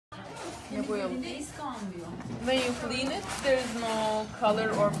Ne boyalı? Bir de iz kalmıyor. When you clean it, there is no color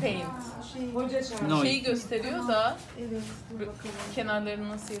or paint. No, Şeyi gösteriyor da Evet, dur bakalım. kenarların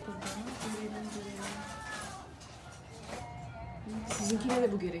nasıl yapıldığını. Sizinkine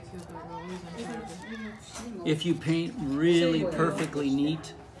de bu gerekiyor galiba, o yüzden çağırdım. if you paint really perfectly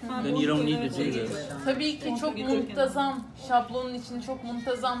neat, then you don't need to do this. Tabii ki çok muntazam, şablonun içini çok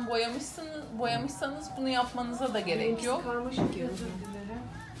muntazam boyamışsanız bunu yapmanıza da gerek Benimkisi yok. karmaşık ya.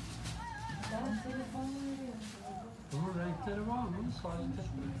 Bunun renkleri var mı? Sadece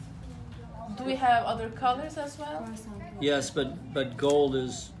Do we have other colors as well? Yes, but gold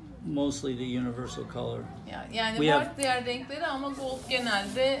is mostly the universal color. Yani We var have- diğer renkleri ama gold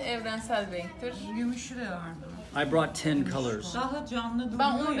genelde evrensel renktir. Gümüşü de vardı. I brought 10 colors. Daha canlı duruyor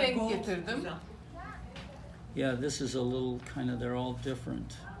Ben 10 ya, renk gold getirdim. güzel. Yeah, this is a little kind of, they're all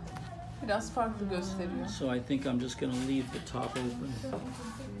different. Biraz farklı gösteriyor. So I think I'm just going to leave the top open.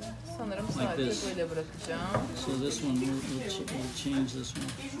 Sanırım Like sadece this. böyle bırakacağım. So this one, we'll change this one.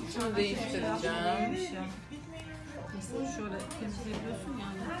 Şunu değiştireceğim. Şöyle temizleyebiliyorsun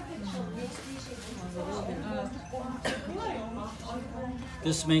yani.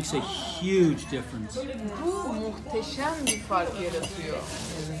 This makes a huge difference. Bu muhteşem bir fark yaratıyor.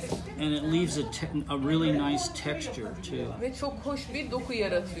 And it leaves a really nice texture too. Ve çok hoş bir doku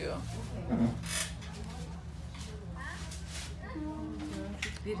yaratıyor.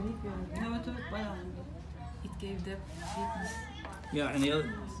 Derinlik yani. Evet evet bayağı. It gave depth. Yeah, and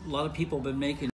a lot of people have been making